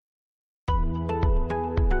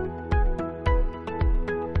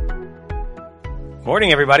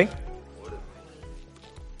Morning, everybody.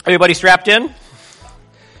 Everybody strapped in?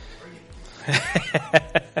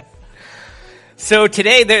 So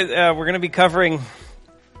today we're going to be covering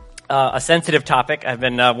a sensitive topic. I've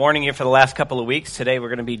been warning you for the last couple of weeks. Today we're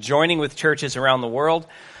going to be joining with churches around the world,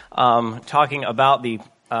 talking about the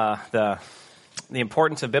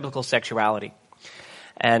importance of biblical sexuality.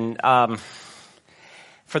 And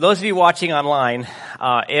for those of you watching online,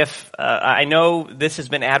 if I know this has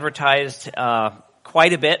been advertised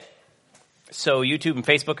quite a bit, so YouTube and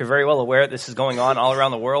Facebook are very well aware this is going on all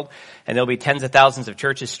around the world, and there'll be tens of thousands of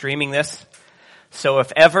churches streaming this. So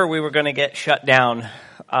if ever we were going to get shut down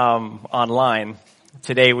online,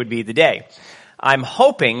 today would be the day. I'm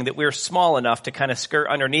hoping that we're small enough to kind of skirt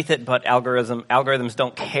underneath it, but algorithms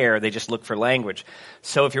don't care. They just look for language.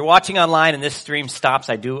 So if you're watching online and this stream stops,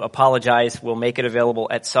 I do apologize. We'll make it available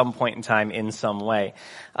at some point in time in some way.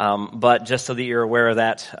 But just so that you're aware of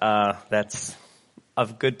that, that's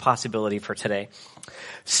of good possibility for today.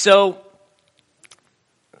 So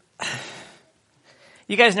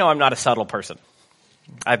you guys know I'm not a subtle person.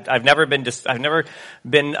 I've never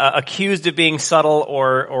been accused of being subtle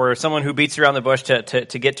or someone who beats around the bush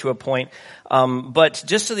to get to a point. But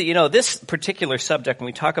just so that you know, this particular subject, when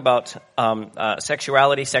we talk about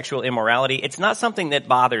sexuality, sexual immorality, it's not something that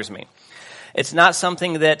bothers me. It's not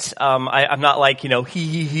something that I'm not like,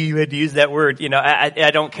 you had to use that word.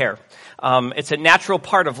 I don't care. It's a natural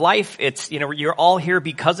part of life. It's, you're all here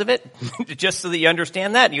because of it. Just so that you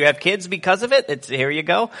understand that. You have kids because of it. Here you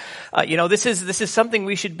go. This is something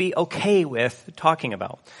we should be okay with talking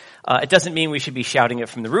about. It doesn't mean we should be shouting it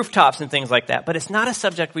from the rooftops and things like that, but it's not a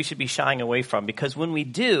subject we should be shying away from, because when we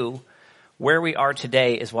do, where we are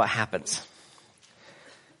today is what happens.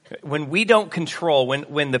 When we don't control,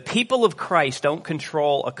 when the people of Christ don't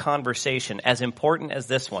control a conversation as important as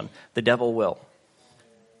this one, the devil will.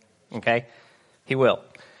 Okay? He will.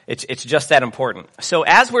 It's just that important. So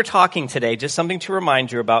as we're talking today, just something to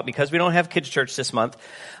remind you about, because we don't have kids' church this month,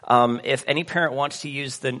 if any parent wants to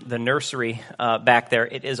use the nursery back there,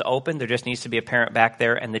 it is open. There just needs to be a parent back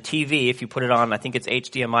there. And the TV, if you put it on, I think it's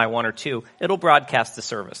HDMI 1 or 2, it'll broadcast the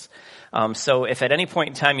service. So if at any point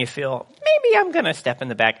in time you feel, maybe I'm going to step in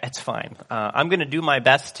the back, that's fine. I'm going to do my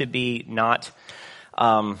best to be not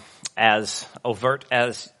as overt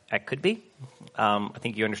as I could be. I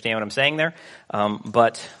think you understand what I'm saying there.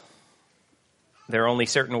 But there are only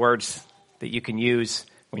certain words that you can use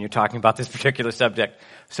when you're talking about this particular subject.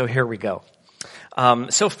 So here we go.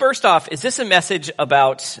 So first off, is this a message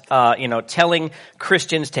about, telling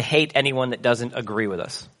Christians to hate anyone that doesn't agree with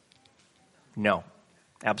us? No,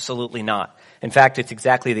 absolutely not. In fact, it's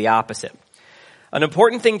exactly the opposite. An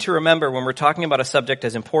important thing to remember when we're talking about a subject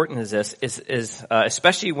as important as this is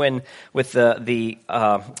especially when with the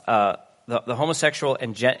homosexual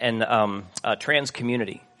and trans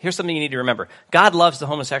community. Here's something you need to remember. God loves the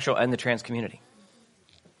homosexual and the trans community.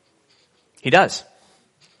 He does.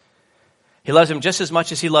 He loves them just as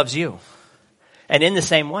much as he loves you. And in the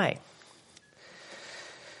same way.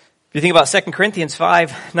 If you think about 2 Corinthians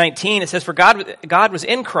 5:19, it says, "For God was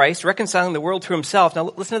in Christ, reconciling the world to himself." Now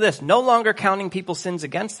listen to this. "No longer counting people's sins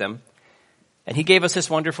against them. And he gave us this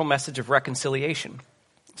wonderful message of reconciliation."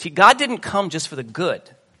 See, God didn't come just for the good.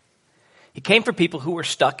 He came for people who were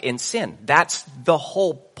stuck in sin. That's the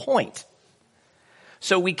whole point.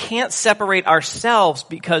 So we can't separate ourselves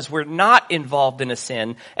because we're not involved in a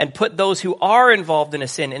sin and put those who are involved in a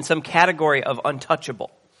sin in some category of untouchable.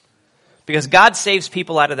 Because God saves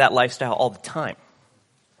people out of that lifestyle all the time.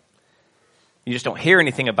 You just don't hear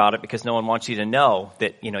anything about it because no one wants you to know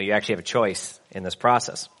that, you actually have a choice in this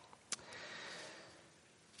process.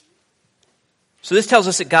 So this tells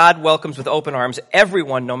us that God welcomes with open arms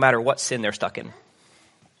everyone, no matter what sin they're stuck in.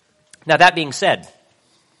 Now that being said,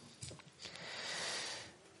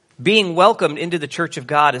 being welcomed into the church of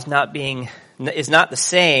God is not the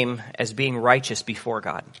same as being righteous before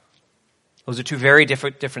God. Those are two very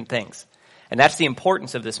different things. And that's the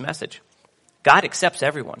importance of this message. God accepts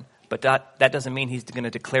everyone, but that doesn't mean he's going to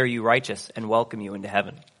declare you righteous and welcome you into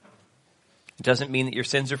heaven. It doesn't mean that your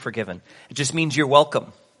sins are forgiven. It just means you're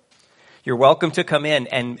welcome. You're welcome to come in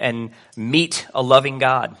and meet a loving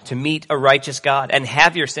God, to meet a righteous God, and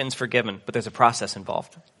have your sins forgiven. But there's a process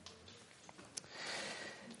involved.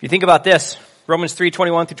 If you think about this, Romans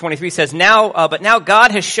 3:21-23 says, But now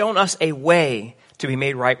God has shown us a way to be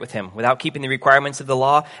made right with him, without keeping the requirements of the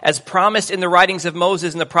law, as promised in the writings of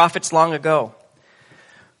Moses and the prophets long ago.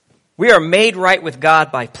 We are made right with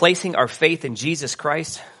God by placing our faith in Jesus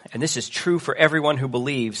Christ, and this is true for everyone who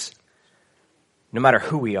believes, no matter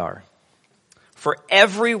who we are. For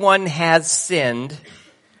everyone has sinned.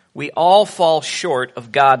 We all fall short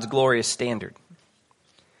of God's glorious standard.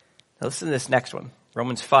 Now listen to this next one.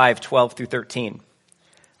 Romans 5:12 through 13.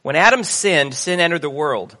 When Adam sinned, sin entered the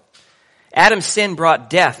world. Adam's sin brought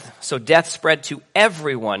death, so death spread to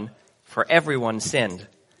everyone, for everyone sinned.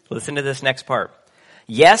 Listen to this next part.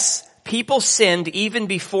 Yes, people sinned even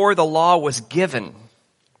before the law was given.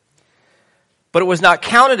 But it was not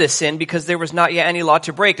counted as sin because there was not yet any law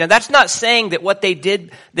to break. Now that's not saying that what they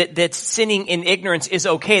did, that sinning in ignorance is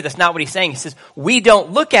okay. That's not what he's saying. He says, we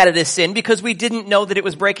don't look at it as sin because we didn't know that it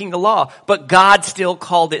was breaking the law. But God still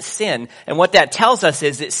called it sin. And what that tells us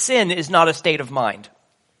is that sin is not a state of mind.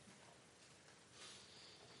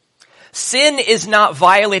 Sin is not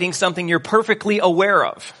violating something you're perfectly aware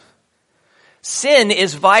of. Sin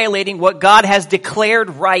is violating what God has declared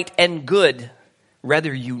right and good,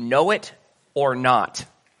 whether you know it or not.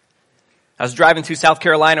 I was driving through South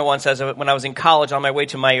Carolina once when I was in college on my way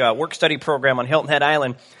to my work-study program on Hilton Head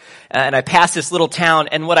Island, and I passed this little town,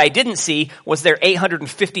 and what I didn't see was their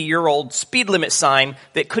 850-year-old speed limit sign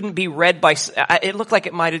that couldn't be read by, it looked like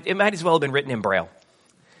it might as well have been written in Braille.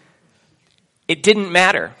 It didn't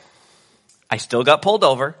matter. I still got pulled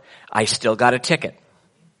over. I still got a ticket.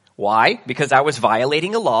 Why? Because I was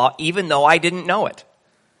violating a law even though I didn't know it.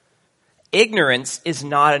 Ignorance is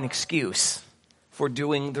not an excuse for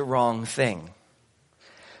doing the wrong thing.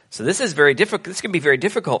 So this is very difficult. This can be very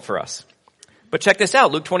difficult for us. But check this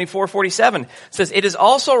out. Luke 24:47 says, "It is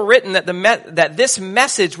also written that this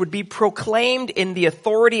message would be proclaimed in the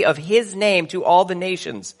authority of his name to all the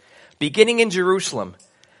nations, beginning in Jerusalem.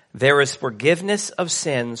 There is forgiveness of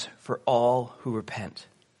sins for all who repent."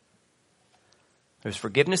 There's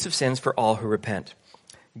forgiveness of sins for all who repent.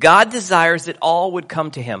 God desires that all would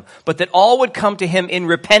come to him, but that all would come to him in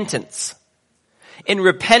repentance. In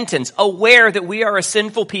repentance, aware that we are a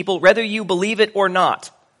sinful people, whether you believe it or not.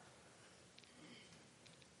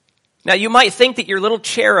 Now, you might think that your little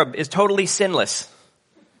cherub is totally sinless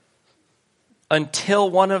until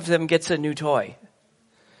one of them gets a new toy.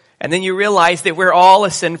 And then you realize that we're all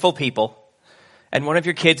a sinful people, and one of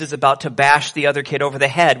your kids is about to bash the other kid over the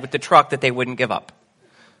head with the truck that they wouldn't give up.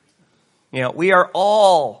 You know, we are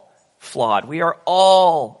all flawed. We are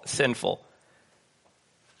all sinful.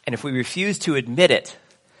 And if we refuse to admit it,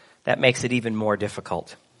 that makes it even more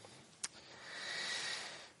difficult.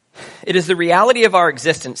 It is the reality of our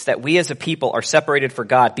existence that we as a people are separated from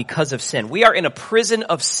God because of sin. We are in a prison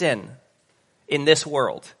of sin in this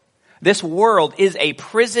world. This world is a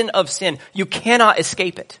prison of sin. You cannot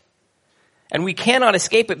escape it. And we cannot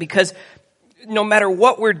escape it because no matter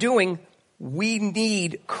what we're doing, we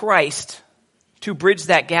need Christ to bridge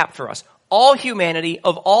that gap for us. All humanity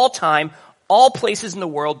of all time, all places in the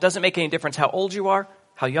world, doesn't make any difference how old you are,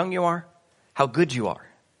 how young you are, how good you are.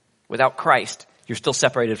 Without Christ, you're still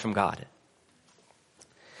separated from God.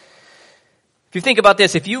 If you think about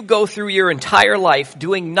this, if you go through your entire life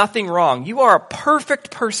doing nothing wrong, you are a perfect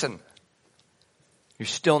person. You're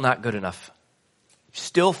still not good enough. You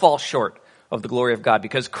still fall short of the glory of God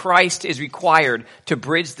because Christ is required to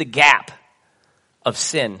bridge the gap of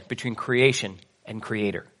sin between creation and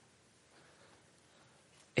creator.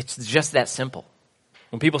 It's just that simple.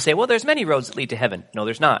 When people say, well, there's many roads that lead to heaven. No,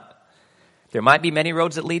 there's not. There might be many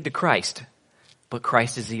roads that lead to Christ, but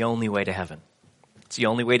Christ is the only way to heaven. It's the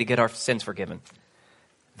only way to get our sins forgiven.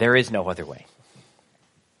 There is no other way.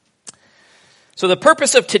 So the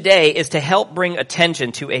purpose of today is to help bring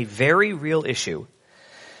attention to a very real issue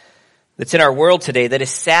that's in our world today that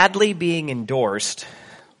is sadly being endorsed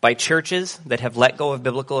by churches that have let go of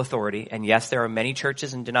biblical authority. And yes, there are many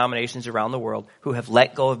churches and denominations around the world who have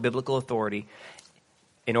let go of biblical authority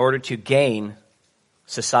in order to gain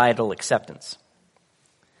societal acceptance.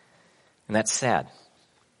 And that's sad.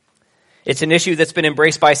 It's an issue that's been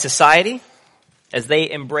embraced by society as they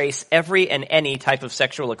embrace every and any type of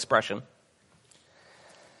sexual expression.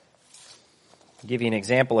 I'll give you an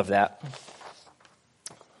example of that.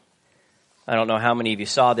 I don't know how many of you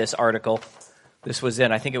saw this article. This was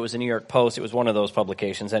I think it was the New York Post. It was one of those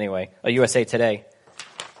publications anyway. USA Today.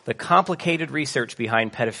 The complicated research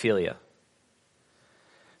behind pedophilia.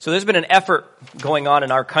 So there's been an effort going on in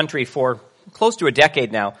our country for close to a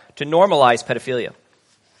decade now to normalize pedophilia.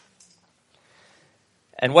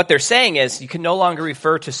 And what they're saying is you can no longer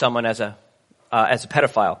refer to someone as a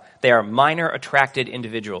pedophile. They are minor attracted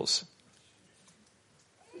individuals.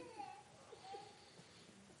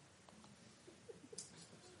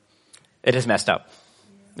 It is messed up.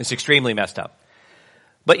 It's extremely messed up.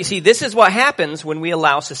 But you see, this is what happens when we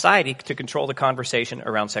allow society to control the conversation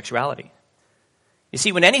around sexuality. You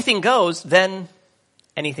see, when anything goes, then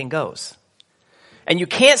anything goes. And you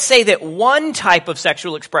can't say that one type of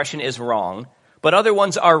sexual expression is wrong, but other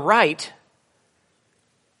ones are right,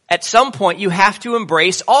 at some point you have to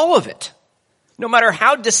embrace all of it, no matter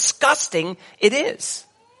how disgusting it is.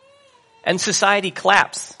 And society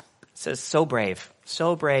claps. It says, so brave,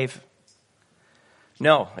 so brave.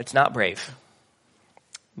 No, it's not brave.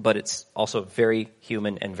 But it's also very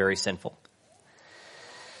human and very sinful.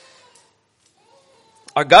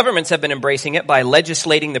 Our governments have been embracing it by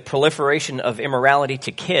legislating the proliferation of immorality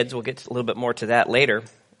to kids. We'll get a little bit more to that later.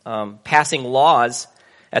 Passing laws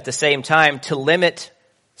at the same time to limit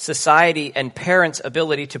society and parents'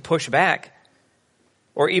 ability to push back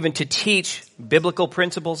or even to teach biblical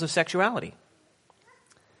principles of sexuality.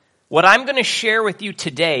 What I'm going to share with you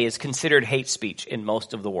today is considered hate speech in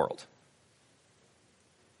most of the world.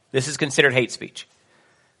 This is considered hate speech.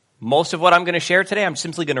 Most of what I'm going to share today, I'm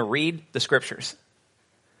simply going to read the scriptures.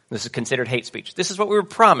 This is considered hate speech. This is what we were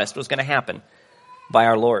promised was going to happen by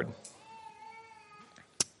our Lord.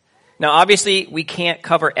 Now, obviously, we can't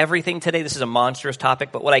cover everything today. This is a monstrous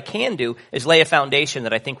topic, but what I can do is lay a foundation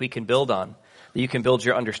that I think we can build on, that you can build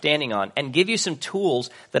your understanding on, and give you some tools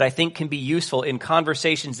that I think can be useful in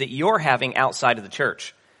conversations that you're having outside of the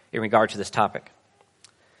church in regard to this topic.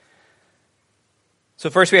 So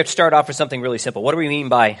first we have to start off with something really simple. What do we mean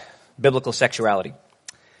by biblical sexuality?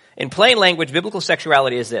 In plain language, biblical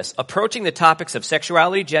sexuality is this: approaching the topics of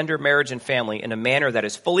sexuality, gender, marriage, and family in a manner that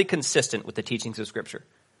is fully consistent with the teachings of Scripture.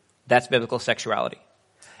 That's biblical sexuality.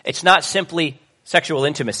 It's not simply sexual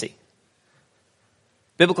intimacy.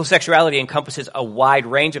 Biblical sexuality encompasses a wide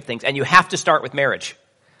range of things, and you have to start with marriage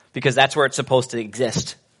because that's where it's supposed to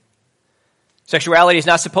exist. Sexuality is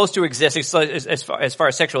not supposed to exist, as far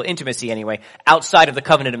as sexual intimacy anyway, outside of the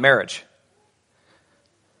covenant of marriage.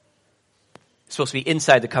 It's supposed to be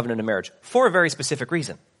inside the covenant of marriage for a very specific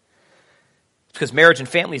reason. It's because marriage and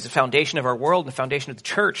family is the foundation of our world and the foundation of the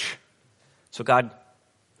church. So God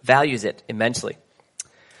values it immensely.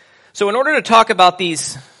 So in order to talk about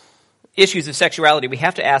these issues of sexuality, we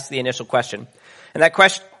have to ask the initial question. And that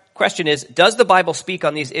question is, does the Bible speak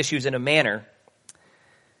on these issues in a manner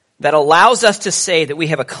that allows us to say that we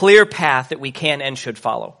have a clear path that we can and should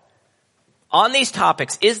follow? On these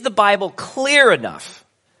topics, is the Bible clear enough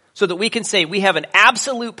so that we can say we have an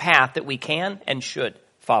absolute path that we can and should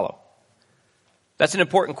follow? That's an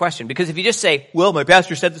important question, because if you just say, well, my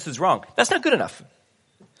pastor said this is wrong, that's not good enough.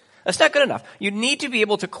 That's not good enough. You need to be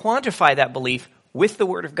able to quantify that belief with the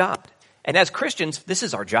Word of God. And as Christians, this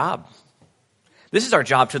is our job. This is our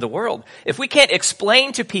job to the world. If we can't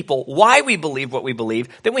explain to people why we believe what we believe,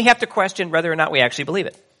 then we have to question whether or not we actually believe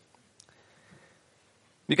it.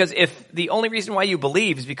 Because if the only reason why you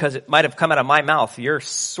believe is because it might have come out of my mouth, you're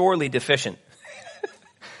sorely deficient.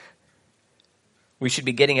 We should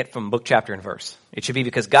be getting it from book, chapter, and verse. It should be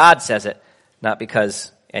because God says it, not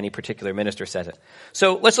because any particular minister says it.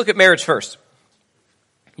 So let's look at marriage first.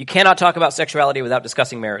 You cannot talk about sexuality without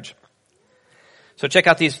discussing marriage. So check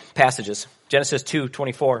out these passages. Genesis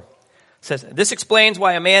 2:24 says, this explains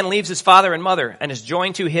why a man leaves his father and mother and is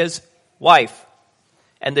joined to his wife,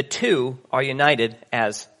 and the two are united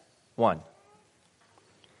as one.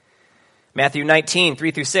 Matthew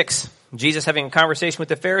 19:3-6, Jesus having a conversation with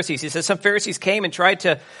the Pharisees. He says some Pharisees came and tried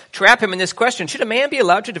to trap him in this question: should a man be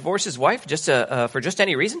allowed to divorce his wife for just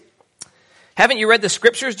any reason? Haven't you read the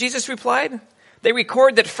scriptures? Jesus replied. They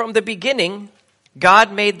record that from the beginning,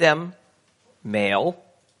 God made them male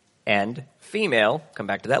and female. Come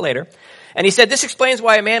back to that later. And he said, this explains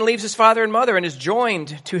why a man leaves his father and mother and is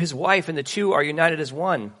joined to his wife, and the two are united as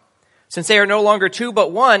one. Since they are no longer two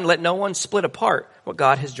but one, let no one split apart what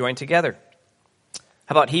God has joined together.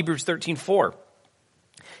 How about Hebrews 13:4?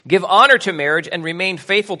 Give honor to marriage and remain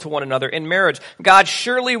faithful to one another in marriage. God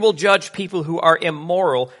surely will judge people who are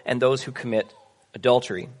immoral and those who commit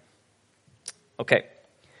adultery. Okay.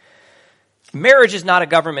 Marriage is not a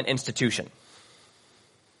government institution.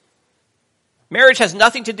 Marriage has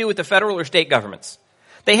nothing to do with the federal or state governments.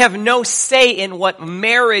 They have no say in what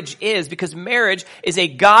marriage is, because marriage is a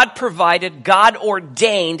God-provided,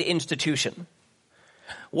 God-ordained institution.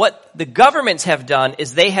 What the governments have done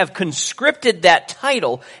is they have conscripted that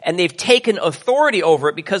title, and they've taken authority over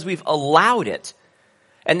it because we've allowed it.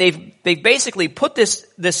 And they've basically put this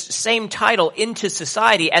same title into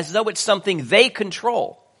society as though it's something they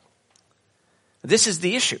control. This is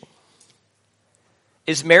the issue.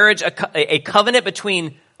 Is marriage a covenant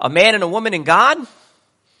between a man and a woman and God?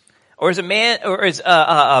 Or is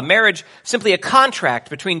a marriage simply a contract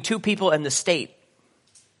between two people and the state?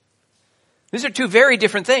 These are two very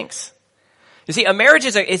different things. You see, a marriage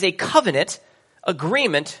is a covenant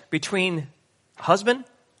agreement between a husband,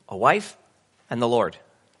 a wife, and the Lord.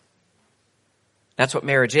 That's what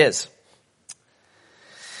marriage is.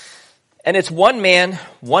 And it's one man,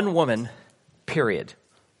 one woman, period.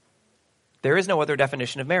 There is no other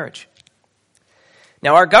definition of marriage.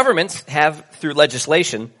 Now, our governments have, through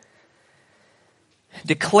legislation,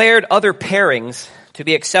 declared other pairings to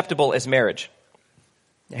be acceptable as marriage.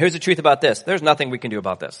 Now, here's the truth about this. There's nothing we can do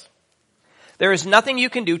about this. There is nothing you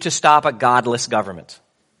can do to stop a godless government.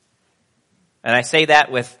 And I say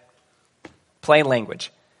that with plain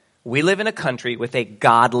language. We live in a country with a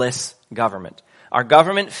godless government. Our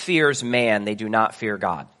government fears man. They do not fear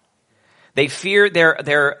God. They fear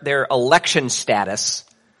their election status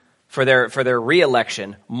for their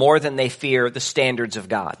re-election more than they fear the standards of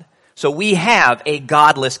God. So we have a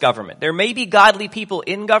godless government. There may be godly people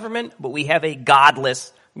in government, but we have a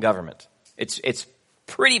godless government. It's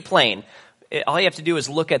pretty plain. All you have to do is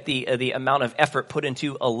look at the amount of effort put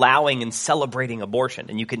into allowing and celebrating abortion,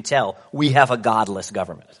 and you can tell we have a godless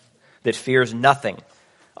government that fears nothing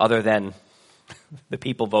other than the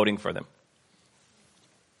people voting for them.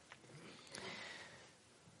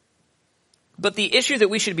 But the issue that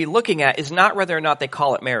we should be looking at is not whether or not they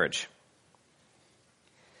call it marriage.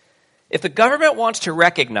 If the government wants to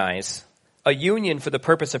recognize a union for the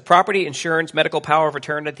purpose of property, insurance, medical power of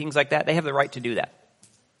attorney, things like that, they have the right to do that.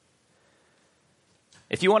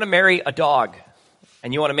 If you want to marry a dog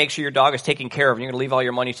and you want to make sure your dog is taken care of and you're going to leave all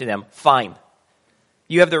your money to them, fine.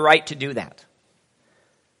 You have the right to do that.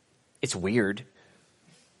 It's weird,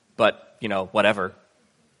 but, whatever.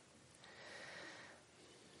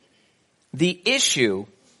 The issue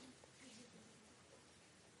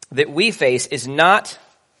that we face is not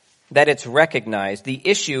that it's recognized. The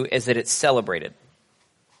issue is that it's celebrated.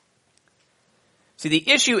 See, the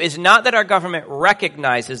issue is not that our government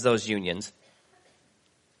recognizes those unions.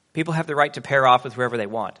 People have the right to pair off with whoever they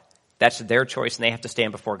want. That's their choice, and they have to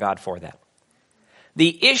stand before God for that.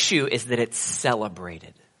 The issue is that it's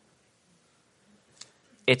celebrated.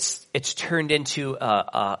 It's turned into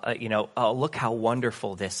look how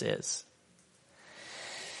wonderful this is.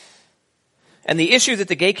 And the issue that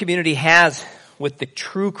the gay community has with the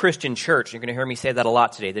true Christian church, you're going to hear me say that a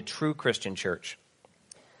lot today, the true Christian church,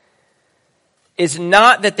 is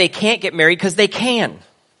not that they can't get married, because they can.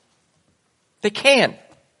 They can.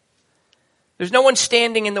 There's no one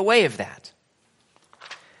standing in the way of that.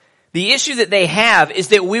 The issue that they have is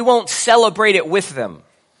that we won't celebrate it with them.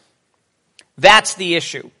 That's the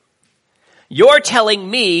issue. You're telling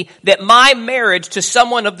me that my marriage to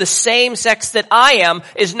someone of the same sex that I am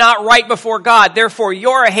is not right before God. Therefore,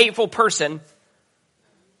 you're a hateful person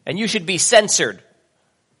and you should be censored.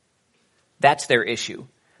 That's their issue.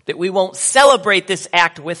 That we won't celebrate this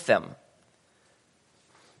act with them.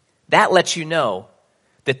 That lets you know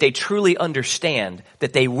that they truly understand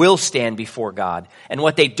that they will stand before God. And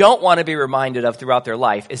what they don't want to be reminded of throughout their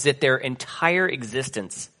life is that their entire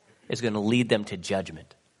existence is going to lead them to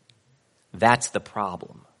judgment. That's the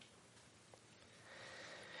problem.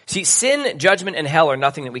 See, sin, judgment, and hell are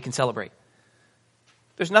nothing that we can celebrate.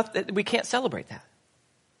 There's nothing, we can't celebrate that.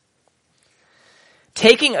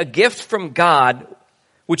 Taking a gift from God,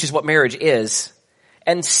 which is what marriage is,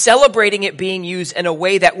 and celebrating it being used in a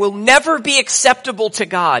way that will never be acceptable to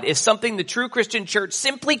God is something the true Christian church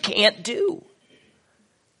simply can't do.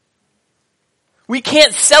 We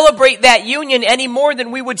can't celebrate that union any more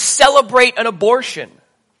than we would celebrate an abortion.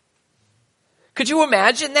 Could you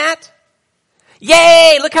imagine that?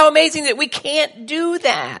 Yay, look how amazing that we can't do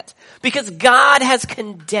that because God has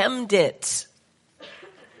condemned it.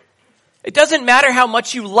 It doesn't matter how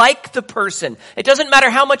much you like the person. It doesn't matter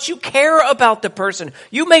how much you care about the person.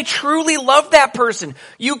 You may truly love that person.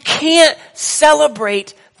 You can't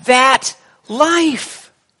celebrate that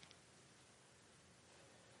life.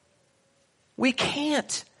 We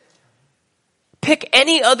can't. Pick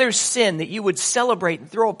any other sin that you would celebrate and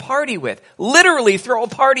throw a party with. Literally throw a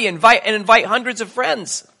party and invite hundreds of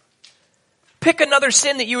friends. Pick another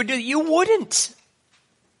sin that you would do that you wouldn't.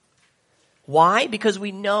 Why? Because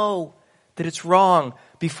we know that it's wrong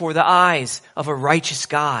before the eyes of a righteous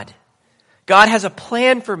God. God has a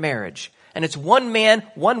plan for marriage, and it's one man,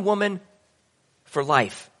 one woman for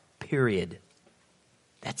life, period.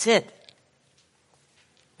 That's it.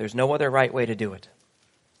 There's no other right way to do it.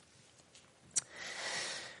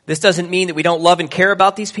 This doesn't mean that we don't love and care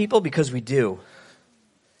about these people, because we do.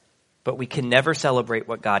 But we can never celebrate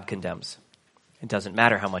what God condemns. It doesn't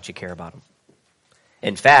matter how much you care about them.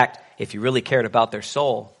 In fact, if you really cared about their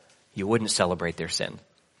soul, you wouldn't celebrate their sin.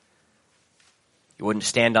 You wouldn't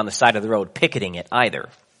stand on the side of the road picketing it either.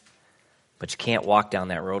 But you can't walk down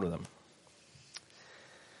that road with them.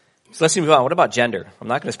 So let's move on. What about gender? I'm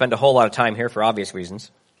not going to spend a whole lot of time here for obvious reasons.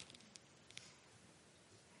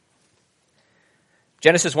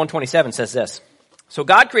 Genesis 1:27 says this. So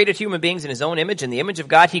God created human beings in his own image. In the image of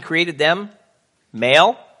God, he created them,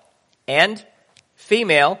 male and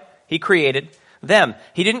female, he created them.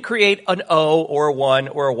 He didn't create an O or a 1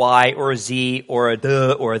 or a Y or a Z or a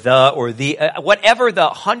the or the, whatever the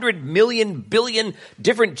 100 million billion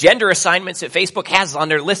different gender assignments that Facebook has on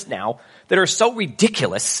their list now that are so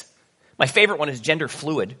ridiculous. My favorite one is gender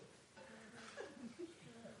fluid.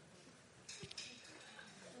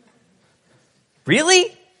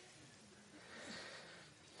 Really?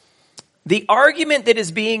 The argument that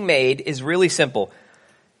is being made is really simple.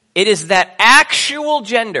 It is that actual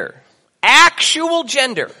gender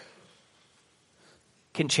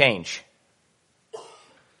can change.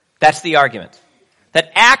 That's the argument.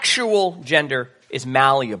 That actual gender is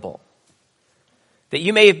malleable. That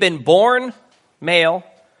you may have been born male,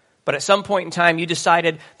 but at some point in time you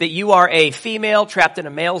decided that you are a female trapped in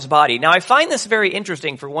a male's body. Now I find this very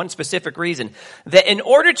interesting for one specific reason. That in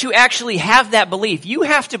order to actually have that belief, you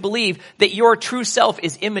have to believe that your true self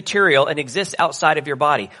is immaterial and exists outside of your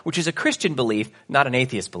body, which is a Christian belief, not an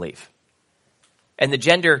atheist belief. And the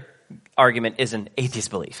gender argument is an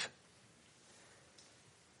atheist belief.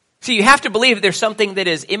 So you have to believe that there's something that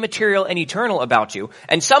is immaterial and eternal about you,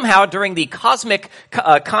 and somehow during the cosmic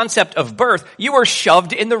concept of birth, you were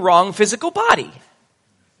shoved in the wrong physical body.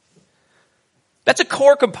 That's a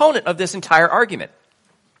core component of this entire argument.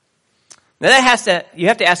 Now you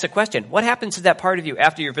have to ask the question, what happens to that part of you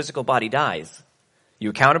after your physical body dies?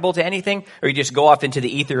 You accountable to anything, or you just go off into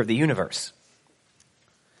the ether of the universe?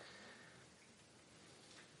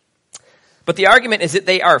 But the argument is that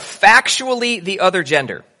they are factually the other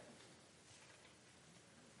gender.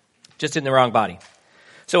 Just in the wrong body.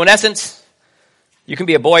 So in essence, you can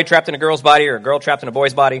be a boy trapped in a girl's body or a girl trapped in a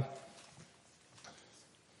boy's body.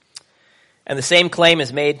 And the same claim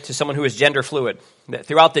is made to someone who is gender fluid. That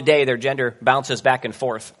throughout the day, their gender bounces back and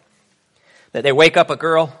forth. That they wake up a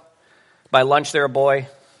girl, by lunch they're a boy,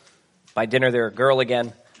 by dinner they're a girl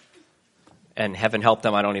again, and heaven help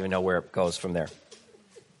them, I don't even know where it goes from there.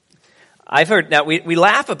 I've heard, now we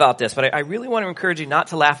laugh about this, but I really want to encourage you not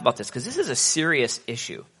to laugh about this, because this is a serious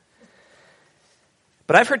issue.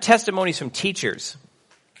 But I've heard testimonies from teachers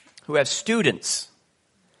who have students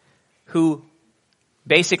who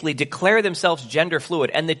basically declare themselves gender fluid.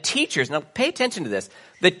 And the teachers, now pay attention to this,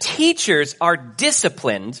 the teachers are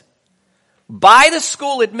disciplined by the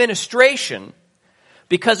school administration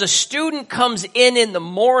because a student comes in the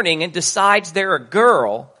morning and decides they're a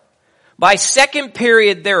girl. By second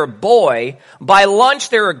period, they're a boy. By lunch,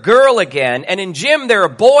 they're a girl again. And in gym, they're a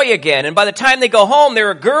boy again. And by the time they go home,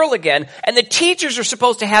 they're a girl again. And the teachers are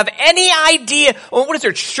supposed to have any idea, well, what does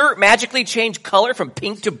their shirt magically change color from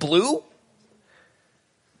pink to blue?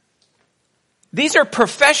 These are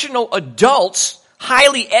professional adults,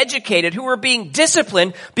 highly educated, who are being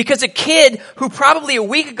disciplined because a kid who probably a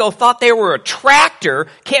week ago thought they were a tractor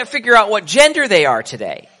can't figure out what gender they are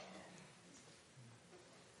today.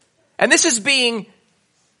 And this is being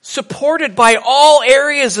supported by all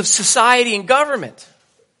areas of society and government.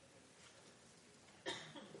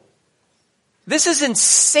 This is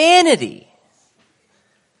insanity.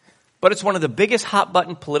 But it's one of the biggest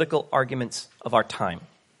hot-button political arguments of our time.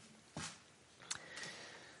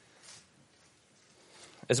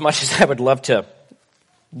 As much as I would love to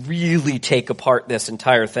really take apart this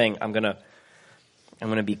entire thing, I'm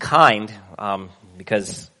gonna be kind,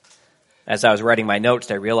 because as I was writing my notes,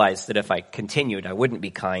 I realized that if I continued, I wouldn't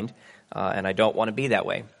be kind, and I don't want to be that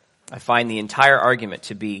way. I find the entire argument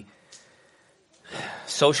to be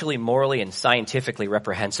socially, morally, and scientifically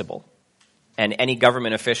reprehensible. And any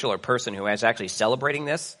government official or person who is actually celebrating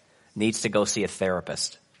this needs to go see a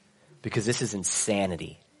therapist, because this is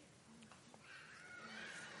insanity.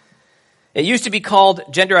 It used to be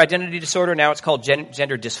called gender identity disorder. Now it's called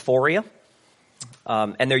gender dysphoria.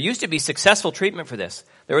 And there used to be successful treatment for this.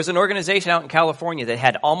 There was an organization out in California that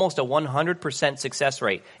had almost a 100% success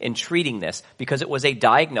rate in treating this because it was a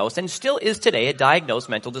diagnosed, and still is today, a diagnosed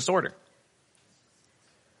mental disorder.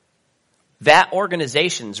 That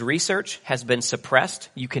organization's research has been suppressed.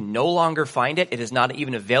 You can no longer find it. It is not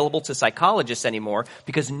even available to psychologists anymore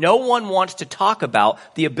because no one wants to talk about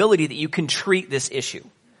the ability that you can treat this issue.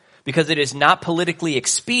 Because it is not politically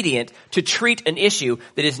expedient to treat an issue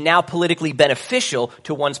that is now politically beneficial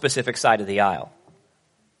to one specific side of the aisle.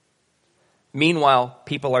 Meanwhile,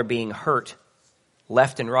 people are being hurt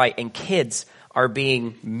left and right, and kids are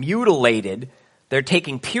being mutilated. They're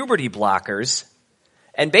taking puberty blockers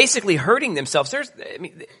and basically hurting themselves.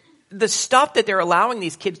 The stuff that they're allowing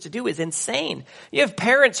these kids to do is insane. You have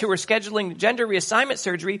parents who are scheduling gender reassignment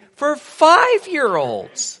surgery for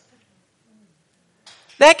 5-year-olds.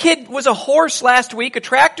 That kid was a horse last week, a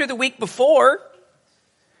tractor the week before,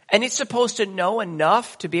 and it's supposed to know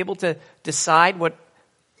enough to be able to decide what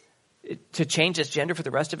to change his gender for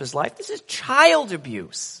the rest of his life. This is child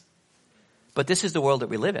abuse. But this is the world that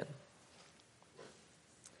we live in.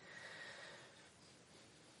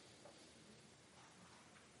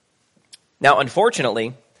 Now,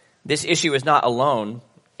 unfortunately, this issue is not alone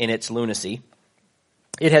in its lunacy.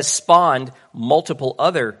 It has spawned multiple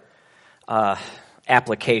other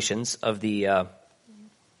applications of the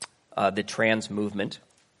trans movement.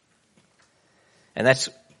 And that's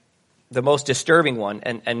the most disturbing one.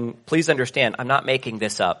 And please understand, I'm not making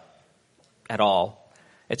this up at all.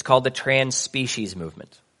 It's called the trans species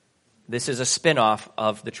movement. This is a spin-off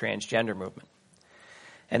of the transgender movement.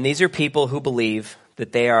 And these are people who believe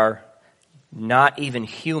that they are not even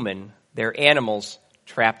human. They're animals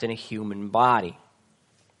trapped in a human body.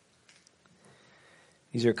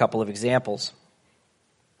 These are a couple of examples.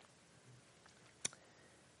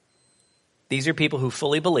 These are people who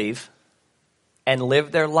fully believe and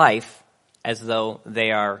live their life as though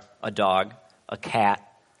they are a dog, a cat,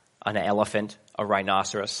 an elephant, a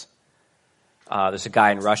rhinoceros. There's a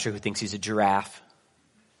guy in Russia who thinks he's a giraffe.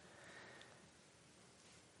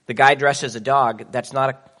 The guy dressed as a dog, that's not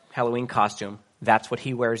a Halloween costume. That's what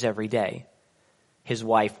he wears every day. His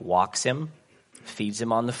wife walks him, feeds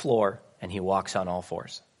him on the floor, and he walks on all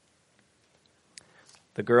fours.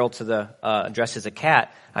 The girl to the dressed as a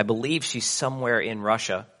cat, I believe she's somewhere in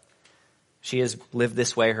Russia. She has lived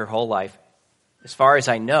this way her whole life. As far as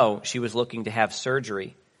I know, she was looking to have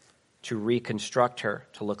surgery to reconstruct her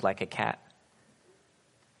to look like a cat.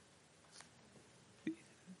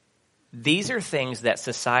 These are things that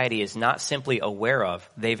society is not simply aware of,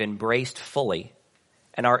 they've embraced fully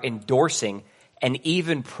and are endorsing and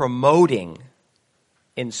even promoting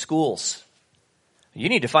in schools. You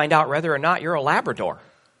need to find out whether or not you're a Labrador.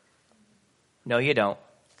 No, you don't.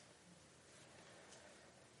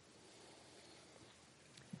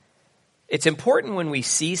 It's important when we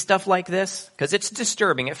see stuff like this, because it's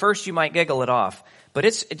disturbing. At first you might giggle it off, but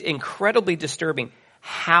it's incredibly disturbing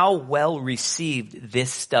how well received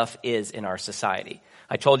this stuff is in our society.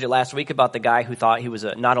 I told you last week about the guy who thought he was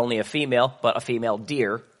not only a female, but a female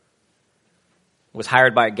deer. Was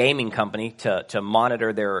hired by a gaming company to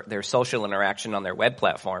monitor their social interaction on their web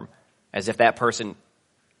platform, as if that person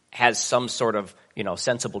has some sort of,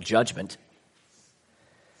 sensible judgment.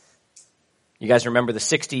 You guys remember the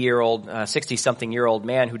 60-something-year-old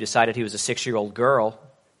man who decided he was a 6-year-old girl,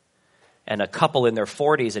 and a couple in their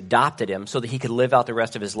 40s adopted him so that he could live out the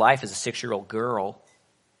rest of his life as a 6-year-old girl.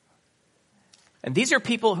 And these are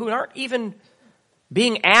people who aren't even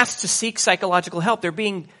being asked to seek psychological help. They're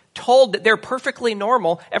being told that they're perfectly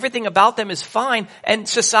normal, everything about them is fine, and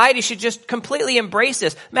society should just completely embrace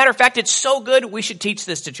this. Matter of fact, it's so good, we should teach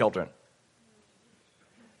this to children.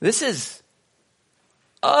 This is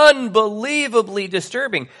unbelievably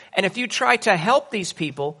disturbing. And if you try to help these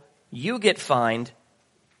people, you get fined.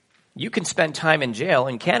 You can spend time in jail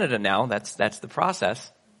in Canada now. That's the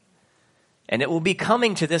process. And it will be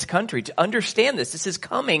coming to this country. To understand this, this is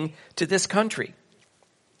coming to this country.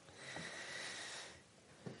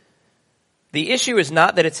 The issue is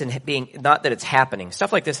not that it's happening.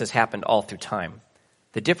 Stuff like this has happened all through time.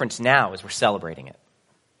 The difference now is we're celebrating it.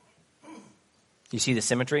 You see the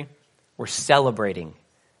symmetry? We're celebrating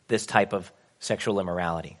this type of sexual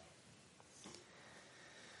immorality.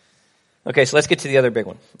 Okay, so let's get to the other big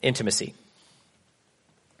one, intimacy.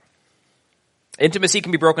 Intimacy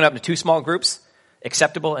can be broken up into two small groups,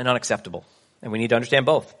 acceptable and unacceptable. And we need to understand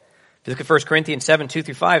both. If you look at 1 Corinthians 7,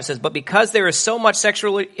 2-5, it says, "But because there is so much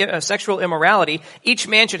sexual immorality, each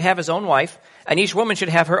man should have his own wife, and each woman should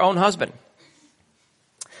have her own husband.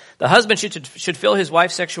 The husband should fill his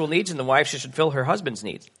wife's sexual needs, and the wife should fill her husband's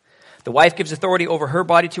needs. The wife gives authority over her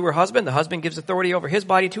body to her husband. The husband gives authority over his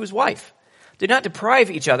body to his wife. Do not deprive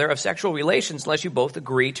each other of sexual relations unless you both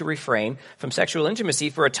agree to refrain from sexual intimacy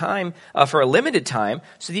for a limited time,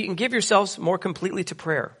 so that you can give yourselves more completely to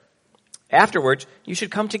prayer. Afterwards, you should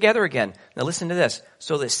come together again." Now listen to this.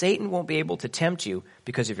 "So that Satan won't be able to tempt you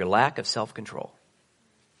because of your lack of self-control."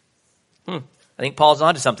 I think Paul's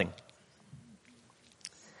onto something.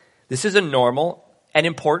 This is a normal and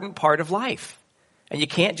important part of life, and you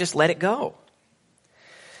can't just let it go.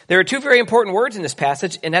 There are two very important words in this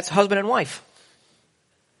passage, and that's husband and wife.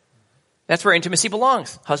 That's where intimacy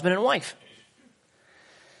belongs, husband and wife.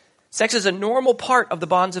 Sex is a normal part of the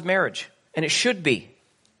bonds of marriage, and it should be.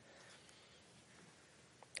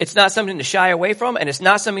 It's not something to shy away from, and it's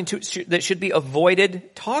not something that should be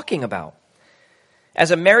avoided talking about. As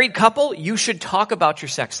a married couple, you should talk about your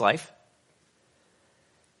sex life.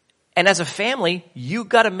 And as a family, you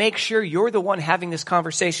got to make sure you're the one having this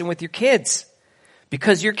conversation with your kids,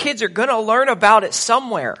 because your kids are going to learn about it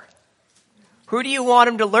somewhere. Who do you want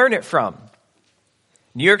them to learn it from?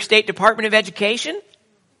 New York State Department of Education?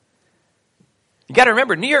 You got to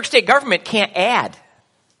remember, New York State government can't add.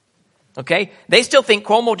 Okay? They still think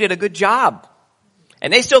Cuomo did a good job.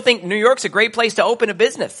 And they still think New York's a great place to open a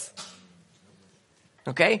business.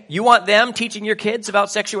 Okay? You want them teaching your kids about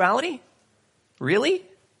sexuality? Really?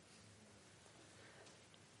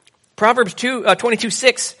 Proverbs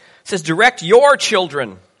 22:6 says, direct your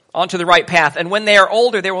children onto the right path, and when they are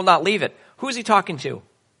older, they will not leave it. Who's he talking to?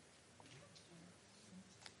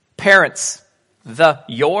 Parents. The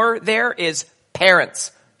your there is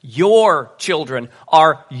parents. Your children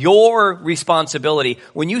are your responsibility.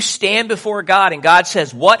 When you stand before God and God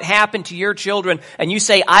says, what happened to your children? And you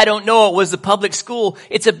say, I don't know, it was the public school.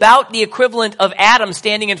 It's about the equivalent of Adam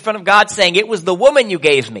standing in front of God saying, it was the woman you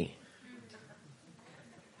gave me.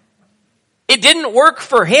 It didn't work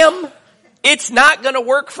for him. It's not going to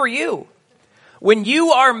work for you. When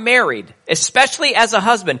you are married, especially as a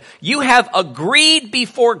husband, you have agreed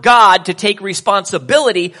before God to take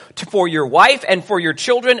responsibility for your wife and for your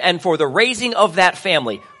children and for the raising of that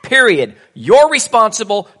family. Period. You're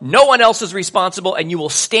responsible. No one else is responsible. And you will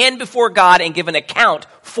stand before God and give an account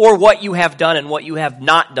for what you have done and what you have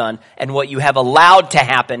not done and what you have allowed to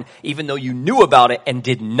happen, even though you knew about it and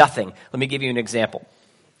did nothing. Let me give you an example.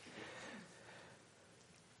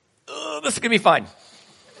 This is going to be fine.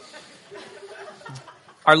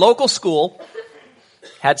 Our local school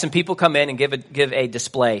had some people come in and give a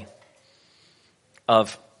display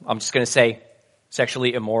of, I'm just going to say,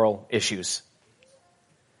 sexually immoral issues.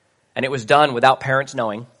 And it was done without parents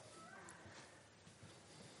knowing.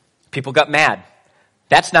 People got mad.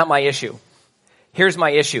 That's not my issue. Here's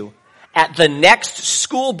my issue. At the next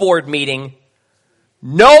school board meeting,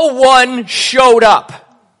 no one showed up.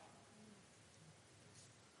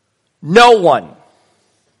 No one.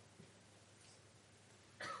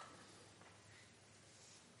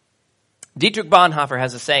 Dietrich Bonhoeffer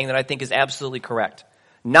has a saying that I think is absolutely correct.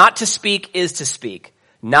 Not to speak is to speak.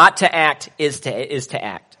 Not to act is to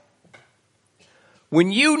act.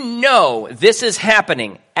 When you know this is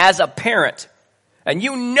happening as a parent, and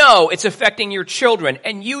you know it's affecting your children,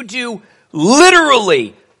 and you do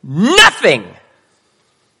literally nothing,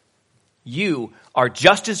 you are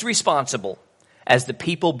just as responsible as the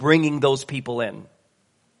people bringing those people in.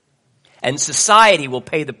 And society will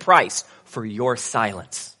pay the price for your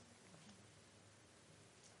silence.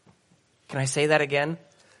 Can I say that again?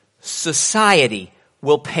 Society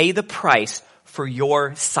will pay the price for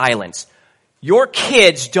your silence. Your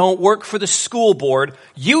kids don't work for the school board.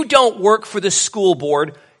 You don't work for the school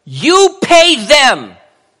board. You pay them.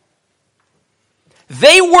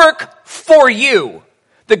 They work for you.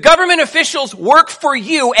 The government officials work for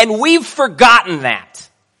you, and we've forgotten that.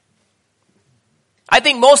 I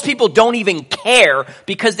think most people don't even care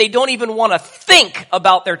because they don't even want to think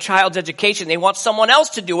about their child's education. They want someone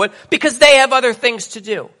else to do it because they have other things to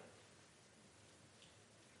do.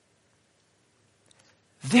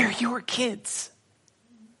 They're your kids.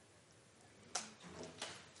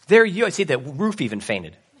 They're you. I see the roof even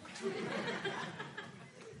fainted.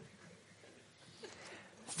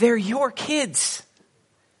 They're your kids.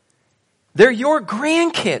 They're your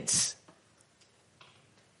grandkids.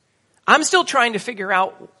 I'm still trying to figure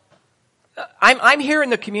out, I'm here in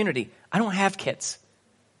the community. I don't have kids.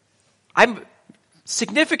 I'm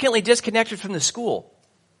significantly disconnected from the school.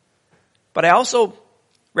 But I also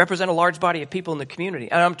represent a large body of people in the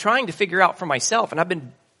community. And I'm trying to figure out for myself, and I've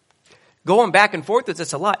been going back and forth with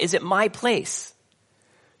this a lot, is it my place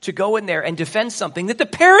to go in there and defend something that the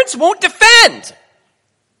parents won't defend?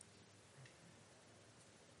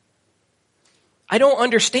 I don't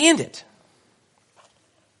understand it.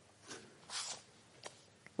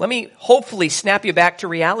 Let me hopefully snap you back to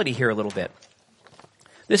reality here a little bit.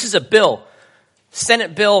 This is a bill,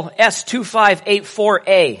 Senate Bill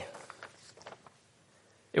S2584A.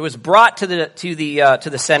 It was brought to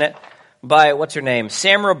the Senate by what's her name,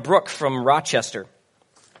 Samara Brook from Rochester.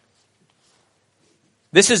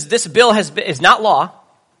 This bill is not law,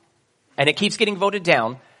 and it keeps getting voted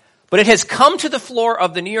down, but it has come to the floor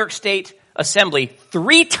of the New York State Assembly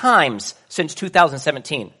 3 times since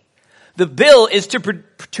 2017. The bill is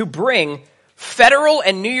to bring federal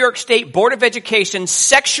and New York State Board of Education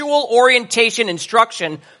sexual orientation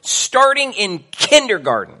instruction starting in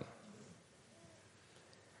kindergarten.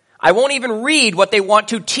 I won't even read what they want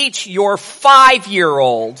to teach your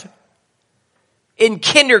 5-year-old in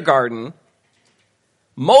kindergarten.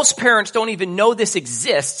 Most parents don't even know this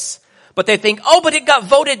exists, but they think, oh, but it got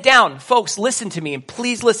voted down. Folks, listen to me, and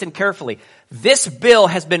please listen carefully. This bill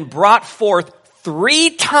has been brought forth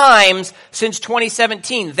 3 times since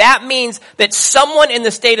 2017. That means that someone in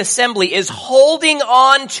the state assembly is holding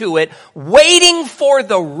on to it, waiting for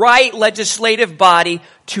the right legislative body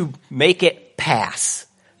to make it pass.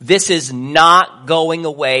 This is not going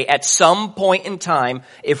away. At some point in time,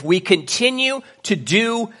 if we continue to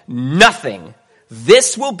do nothing,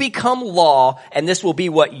 this will become law, and this will be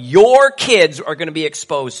what your kids are going to be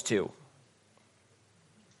exposed to.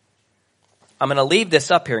 I'm going to leave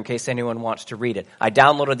this up here in case anyone wants to read it. I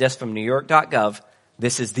downloaded this from newyork.gov.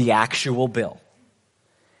 This is the actual bill.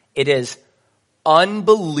 It is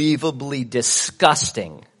unbelievably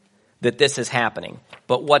disgusting that this is happening.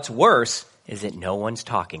 But what's worse is that no one's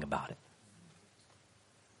talking about it.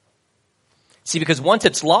 See, because once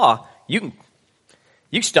it's law, you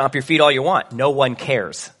can stomp your feet all you want. No one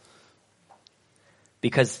cares.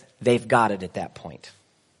 Because they've got it at that point.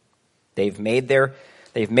 They've made their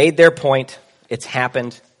point. It's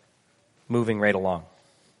happened, moving right along.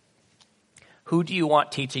 Who do you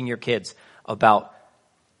want teaching your kids about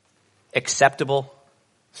acceptable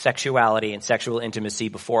sexuality and sexual intimacy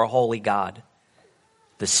before a holy God?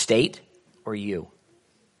 The state or you?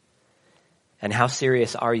 And how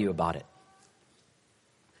serious are you about it?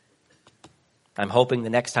 I'm hoping the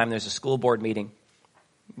next time there's a school board meeting,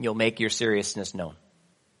 you'll make your seriousness known.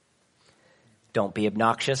 Don't be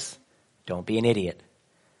obnoxious. Don't be an idiot.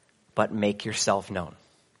 But make yourself known,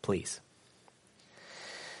 please.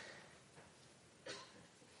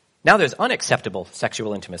 Now there's unacceptable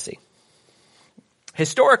sexual intimacy.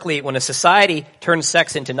 Historically, when a society turns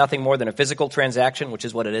sex into nothing more than a physical transaction, which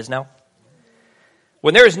is what it is now,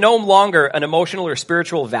 when there is no longer an emotional or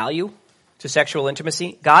spiritual value to sexual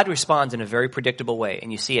intimacy, God responds in a very predictable way,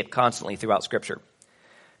 and you see it constantly throughout Scripture.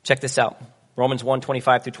 Check this out. Romans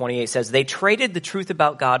 1:25-28 says, they traded the truth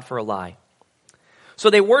about God for a lie. So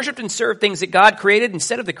they worshiped and served things that God created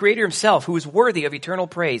instead of the Creator himself, who is worthy of eternal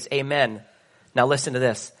praise. Amen. Now listen to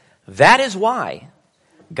this. That is why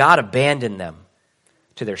God abandoned them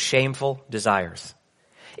to their shameful desires.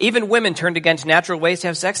 Even women turned against natural ways to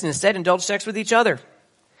have sex and instead indulged sex with each other.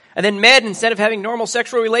 And then men, instead of having normal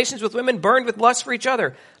sexual relations with women, burned with lust for each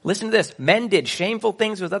other. Listen to this. Men did shameful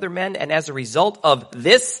things with other men, and as a result of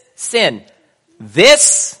this sin,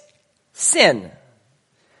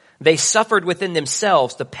 they suffered within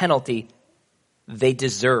themselves the penalty they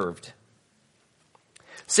deserved.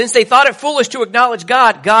 Since they thought it foolish to acknowledge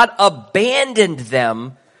God, God abandoned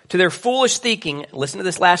them to their foolish thinking, listen to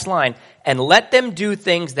this last line, and let them do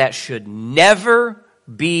things that should never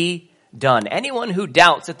be done. Anyone who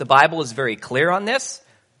doubts that the Bible is very clear on this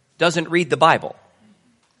doesn't read the Bible,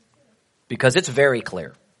 because it's very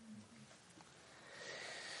clear.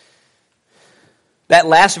 That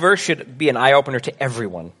last verse should be an eye-opener to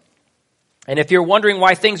everyone. And if you're wondering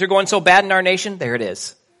why things are going so bad in our nation, there it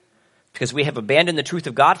is. Because we have abandoned the truth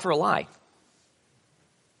of God for a lie.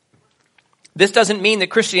 This doesn't mean that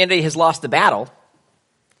Christianity has lost the battle.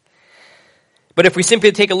 But if we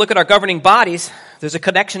simply take a look at our governing bodies, there's a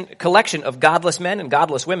collection of godless men and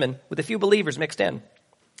godless women with a few believers mixed in.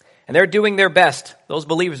 And they're doing their best. Those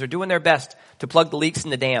believers are doing their best to plug the leaks in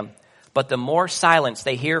the dam. But the more silence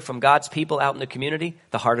they hear from God's people out in the community,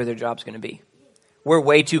 the harder their job's going to be. We're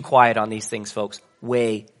way too quiet on these things, folks.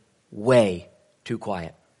 Way, way too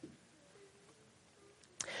quiet.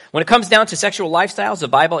 When it comes down to sexual lifestyles, the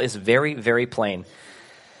Bible is very, very plain.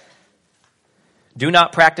 Do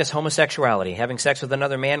not practice homosexuality. Having sex with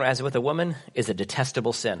another man as with a woman is a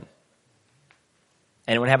detestable sin.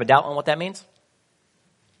 Anyone have a doubt on what that means?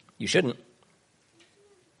 You shouldn't.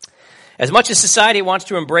 As much as society wants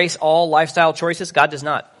to embrace all lifestyle choices, God does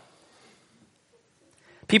not.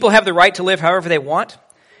 People have the right to live however they want,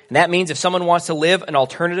 and that means if someone wants to live an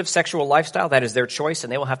alternative sexual lifestyle, that is their choice,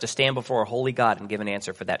 and they will have to stand before a holy God and give an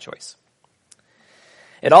answer for that choice.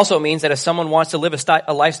 It also means that if someone wants to live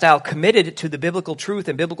a lifestyle committed to the biblical truth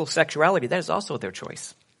and biblical sexuality, that is also their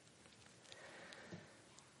choice.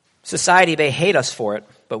 Society may hate us for it,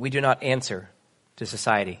 but we do not answer to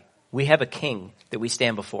society. We have a king that we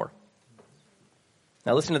stand before.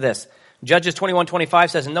 Now listen to this. Judges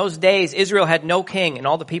 21:25 says, in those days, Israel had no king, and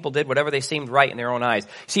all the people did whatever they seemed right in their own eyes.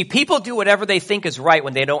 See, people do whatever they think is right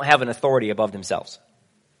when they don't have an authority above themselves.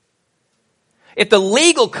 If the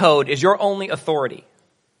legal code is your only authority,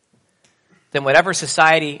 then whatever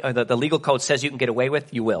society or the legal code says you can get away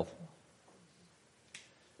with, you will.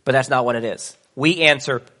 But that's not what it is. We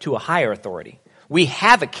answer to a higher authority. We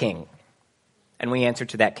have a king, and we answer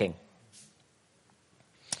to that king.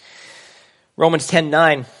 Romans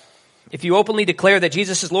 10:9. If you openly declare that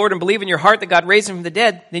Jesus is Lord and believe in your heart that God raised him from the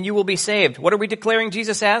dead, then you will be saved. What are we declaring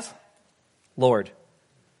Jesus as? Lord.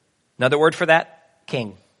 Another word for that?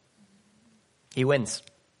 King. He wins.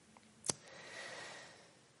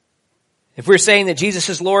 If we're saying that Jesus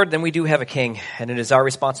is Lord, then we do have a king, and it is our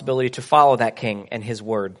responsibility to follow that king and his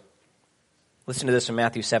word. Listen to this in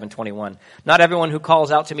Matthew 7:21. Not everyone who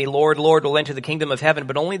calls out to me, Lord, Lord, will enter the kingdom of heaven,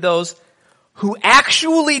 but only those who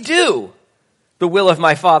actually do the will of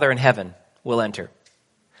my Father in heaven will enter.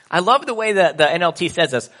 I love the way that the NLT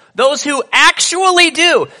says this. Those who actually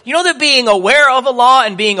do. You know that being aware of a law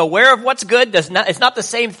and being aware of what's good it's not the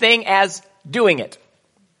same thing as doing it.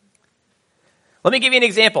 Let me give you an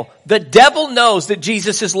example. The devil knows that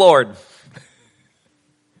Jesus is Lord.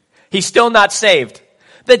 He's still not saved.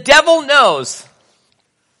 The devil knows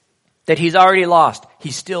that he's already lost.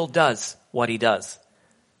 He still does what he does.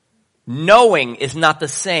 Knowing is not the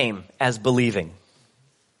same as believing.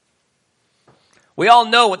 We all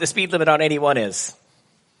know what the speed limit on 81 is.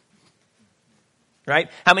 Right?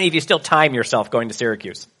 How many of you still time yourself going to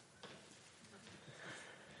Syracuse?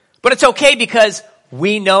 But it's okay because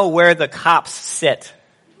we know where the cops sit.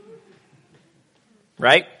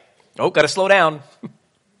 Right? Oh, gotta slow down.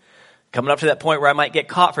 Coming up to that point where I might get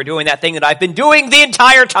caught for doing that thing that I've been doing the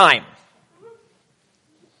entire time.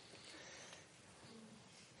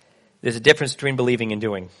 There's a difference between believing and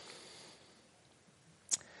doing.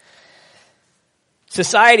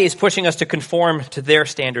 Society is pushing us to conform to their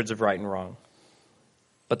standards of right and wrong.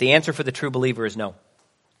 But the answer for the true believer is no.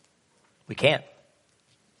 We can't.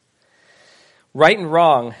 Right and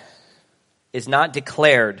wrong is not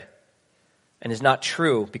declared and is not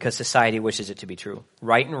true because society wishes it to be true.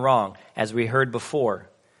 Right and wrong, as we heard before,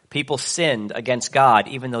 people sinned against God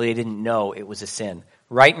even though they didn't know it was a sin.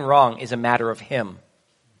 Right and wrong is a matter of Him,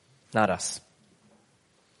 not us.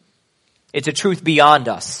 It's a truth beyond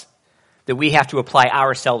us that we have to apply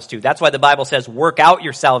ourselves to. That's why the Bible says, work out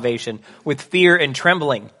your salvation with fear and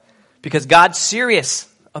trembling, because God's serious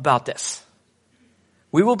about this.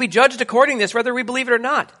 We will be judged according to this, whether we believe it or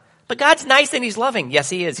not. But God's nice and He's loving. Yes,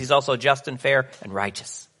 He is. He's also just and fair and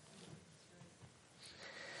righteous.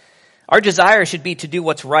 Our desire should be to do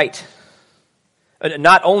what's right.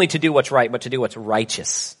 Not only to do what's right, but to do what's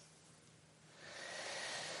righteous.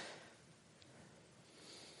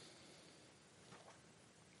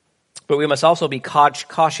 But we must also be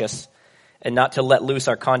cautious and not to let loose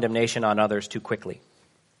our condemnation on others too quickly.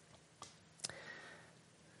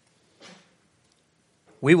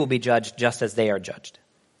 We will be judged just as they are judged.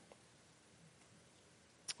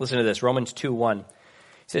 Listen to this, Romans 2:1. It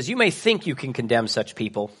says, you may think you can condemn such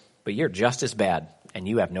people, but you're just as bad, and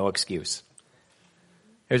you have no excuse.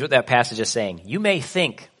 Here's what that passage is saying. You may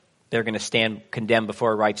think they're going to stand condemned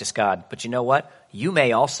before a righteous God, but you know what? You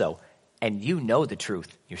may also, and you know the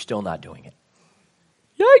truth, you're still not doing it.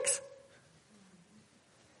 Yikes!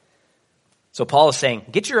 So Paul is saying,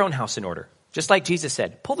 get your own house in order. Just like Jesus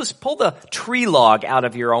said, pull the tree log out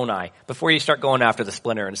of your own eye before you start going after the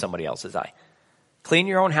splinter in somebody else's eye. Clean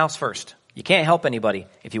your own house first. You can't help anybody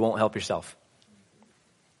if you won't help yourself.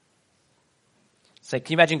 It's like,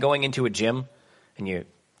 can you imagine going into a gym and you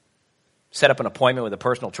set up an appointment with a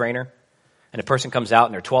personal trainer and a person comes out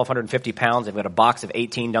and they're 1,250 pounds, they've got a box of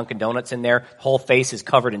 18 Dunkin' Donuts in there, whole face is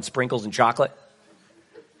covered in sprinkles and chocolate?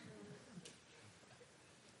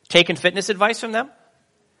 Taking fitness advice from them?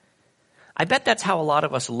 I bet that's how a lot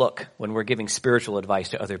of us look when we're giving spiritual advice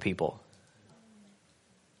to other people.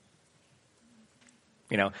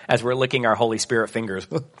 You know, as we're licking our Holy Spirit fingers.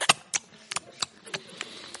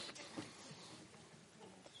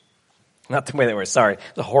 Not the way they were, sorry.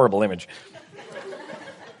 It's a horrible image.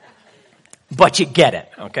 But you get it,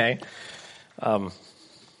 okay? All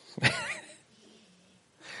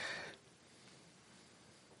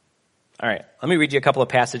right, let me read you a couple of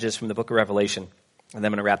passages from the book of Revelation, and then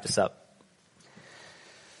I'm going to wrap this up.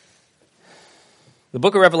 The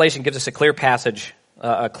book of Revelation gives us a clear passage,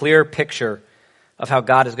 a clear picture of how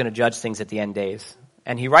God is going to judge things at the end days.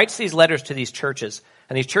 And He writes these letters to these churches.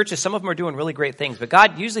 And these churches, some of them are doing really great things. But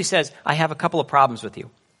God usually says, I have a couple of problems with you.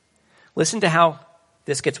 Listen to how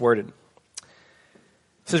this gets worded.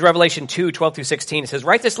 This is Revelation 2:12-16. It says,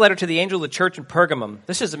 write this letter to the angel of the church in Pergamum.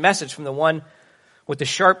 This is a message from the one with the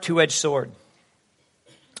sharp two-edged sword.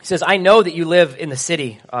 He says, I know that you live in the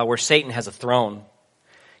city where Satan has a throne.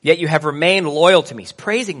 Yet you have remained loyal to me. He's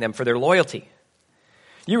praising them for their loyalty.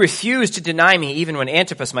 You refused to deny me even when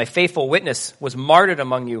Antipas, my faithful witness, was martyred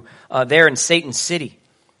among you there in Satan's city.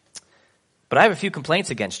 But I have a few complaints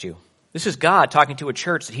against you. This is God talking to a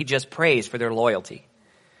church that He just praised for their loyalty.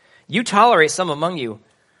 You tolerate some among you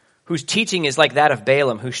whose teaching is like that of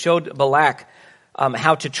Balaam, who showed Balak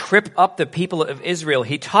how to trip up the people of Israel.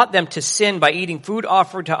 He taught them to sin by eating food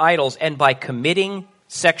offered to idols and by committing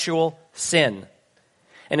sexual sin.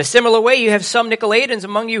 In a similar way, you have some Nicolaitans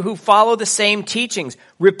among you who follow the same teachings.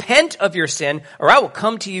 Repent of your sin, or I will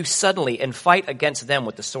come to you suddenly and fight against them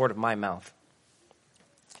with the sword of my mouth.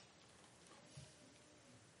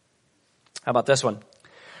 How about this one?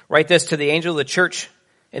 Write this to the angel of the church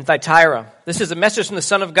in Thyatira. This is a message from the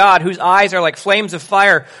Son of God, whose eyes are like flames of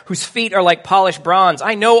fire, whose feet are like polished bronze.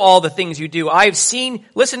 I know all the things you do. I have seen,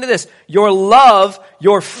 listen to this, your love,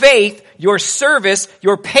 your faith, your service,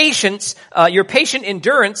 your patience, your patient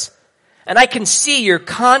endurance, and I can see your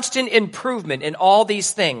constant improvement in all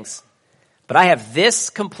these things. But I have this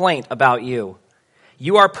complaint about you.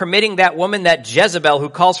 You are permitting that woman, that Jezebel, who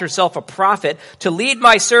calls herself a prophet, to lead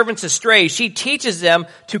my servants astray. She teaches them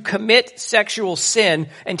to commit sexual sin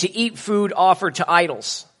and to eat food offered to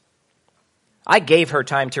idols. I gave her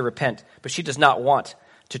time to repent, but she does not want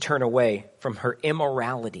to turn away from her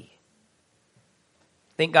immorality.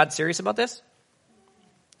 Think God's serious about this?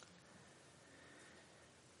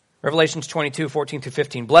 Revelations 22, 14 through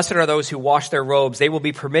 15. Blessed are those who wash their robes. They will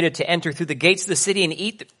be permitted to enter through the gates of the city and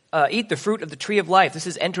eat the fruit of the tree of life. This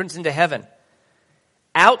is entrance into heaven.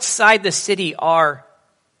 Outside the city are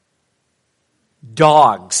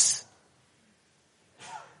dogs,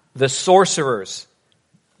 the sorcerers,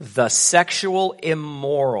 the sexually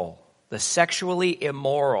immoral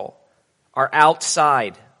are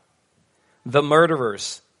outside. The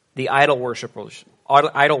murderers, the idol worshipers,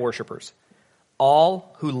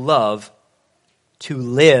 all who love to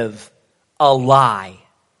live a lie.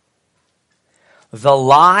 The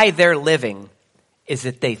lie they're living is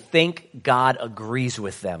that they think God agrees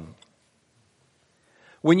with them.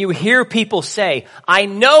 When you hear people say, I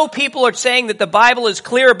know people are saying that the Bible is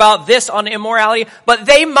clear about this on immorality, but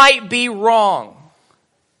they might be wrong.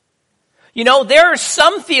 You know, there are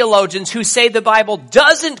some theologians who say the Bible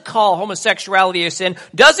doesn't call homosexuality a sin,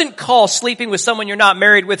 doesn't call sleeping with someone you're not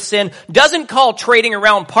married with sin, doesn't call trading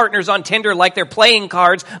around partners on Tinder like they're playing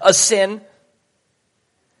cards a sin.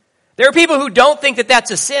 There are people who don't think that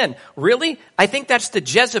that's a sin. Really? I think that's the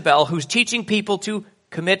Jezebel who's teaching people to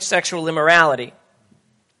commit sexual immorality.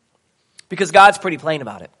 Because God's pretty plain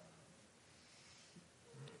about it.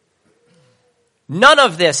 None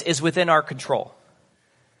of this is within our control.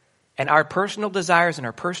 And our personal desires and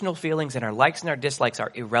our personal feelings and our likes and our dislikes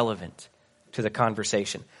are irrelevant to the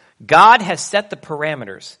conversation. God has set the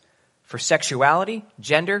parameters for sexuality,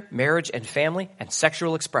 gender, marriage, and family, and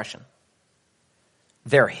sexual expression.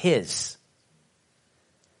 They're His.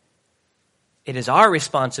 It is our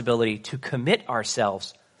responsibility to commit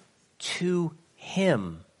ourselves to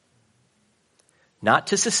Him. Not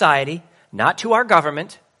to society, not to our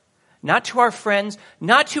government, not to our friends,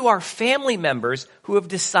 not to our family members who have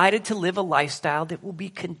decided to live a lifestyle that will be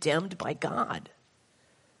condemned by God.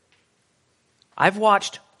 I've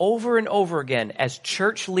watched over and over again as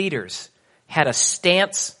church leaders had a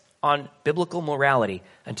stance on biblical morality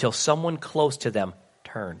until someone close to them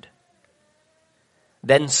turned.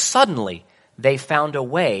 Then suddenly they found a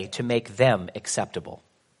way to make them acceptable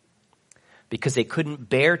because they couldn't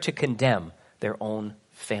bear to condemn their own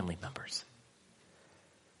family members.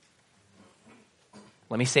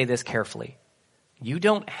 Let me say this carefully. You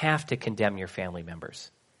don't have to condemn your family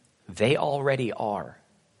members. They already are.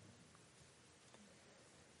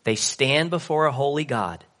 They stand before a holy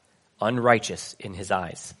God, unrighteous in His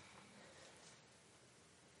eyes.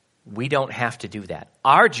 We don't have to do that.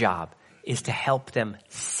 Our job is to help them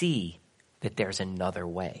see that there's another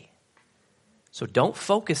way. So don't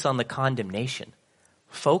focus on the condemnation.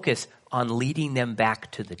 Focus on leading them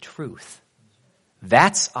back to the truth.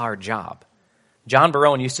 That's our job. John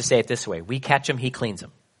Barone used to say it this way: we catch him, he cleans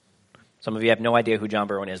him. Some of you have no idea who John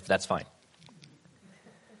Barone is, but that's fine.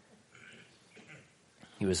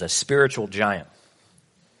 He was a spiritual giant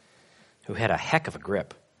who had a heck of a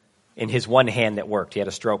grip in his one hand that worked. He had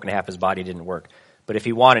a stroke and half his body didn't work. But if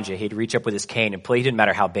he wanted you, he'd reach up with his cane and pull. It didn't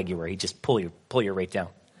matter how big you were. He'd just pull you right down.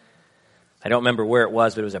 I don't remember where it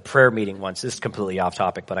was, but it was a prayer meeting once. This is completely off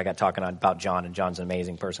topic, but I got talking about John, and John's an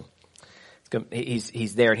amazing person.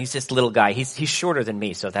 He's there, and he's this little guy. He's shorter than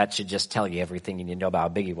me, so that should just tell you everything you need to know about how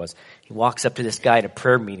big he was. He walks up to this guy at a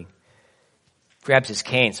prayer meeting, grabs his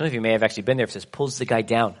cane. Some of you may have actually been there. Says, pulls the guy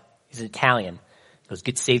down. He's an Italian. He goes,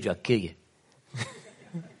 get saved, I'll kill you.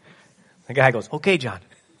 The guy goes, okay, John.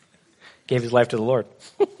 Gave his life to the Lord.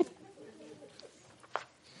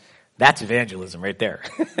 That's evangelism right there.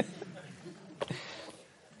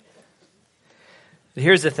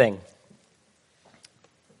 Here's the thing.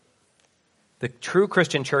 The true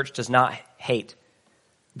Christian church does not hate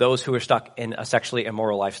those who are stuck in a sexually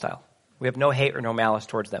immoral lifestyle. We have no hate or no malice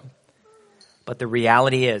towards them. But the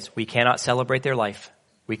reality is we cannot celebrate their life.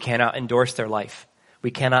 We cannot endorse their life.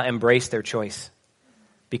 We cannot embrace their choice.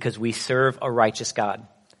 because we serve a righteous God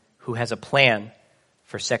who has a plan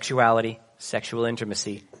for sexuality, sexual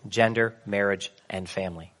intimacy, gender, marriage, and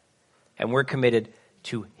family. And we're committed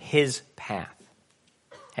to his path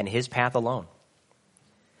and his path alone.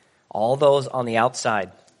 All those on the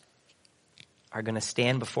outside are going to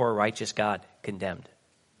stand before a righteous God condemned.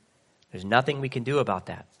 There's nothing we can do about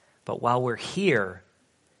that. But while we're here,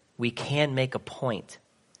 we can make a point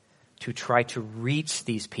to try to reach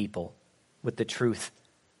these people with the truth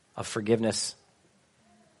of forgiveness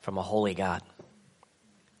from a holy God.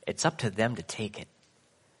 It's up to them to take it.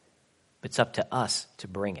 It's up to us to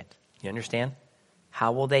bring it. You understand?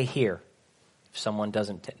 How will they hear if someone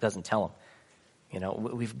doesn't tell them? You know,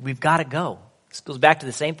 we've got to go. This goes back to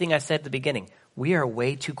the same thing I said at the beginning. We are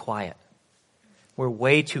way too quiet. We're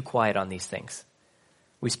way too quiet on these things.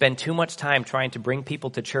 We spend too much time trying to bring people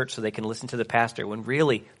to church so they can listen to the pastor when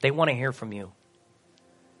really they want to hear from you.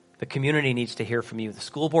 The community needs to hear from you. The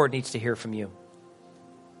school board needs to hear from you.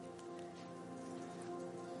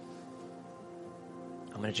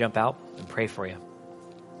 I'm going to jump out and pray for you.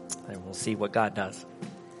 And we'll see what God does.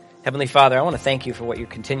 Heavenly Father, I want to thank you for what you're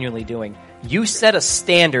continually doing. You set a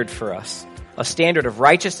standard for us, a standard of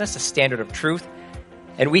righteousness, a standard of truth,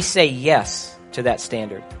 and we say yes to that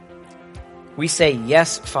standard. We say,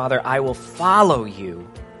 yes, Father, I will follow you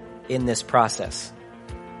in this process.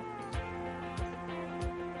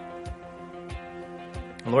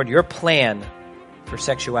 And Lord, your plan for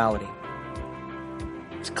sexuality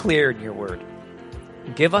is clear in your word.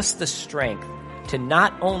 Give us the strength to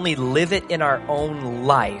not only live it in our own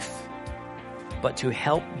life, but to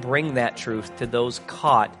help bring that truth to those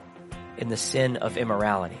caught in the sin of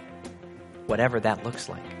immorality, whatever that looks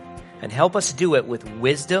like. And help us do it with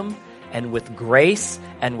wisdom and with grace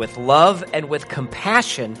and with love and with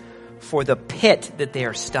compassion for the pit that they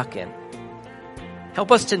are stuck in.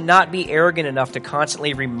 Help us to not be arrogant enough to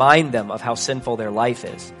constantly remind them of how sinful their life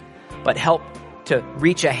is, but help to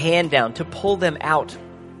reach a hand down to pull them out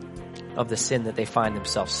of the sin that they find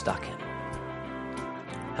themselves stuck in.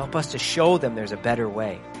 Help us to show them there's a better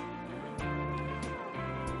way.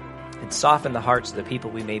 And soften the hearts of the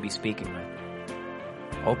people we may be speaking with.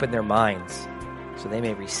 Open their minds so they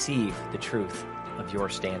may receive the truth of your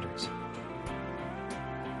standards.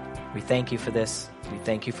 We thank you for this. We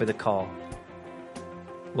thank you for the call.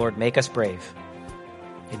 Lord, make us brave.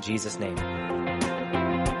 In Jesus' name.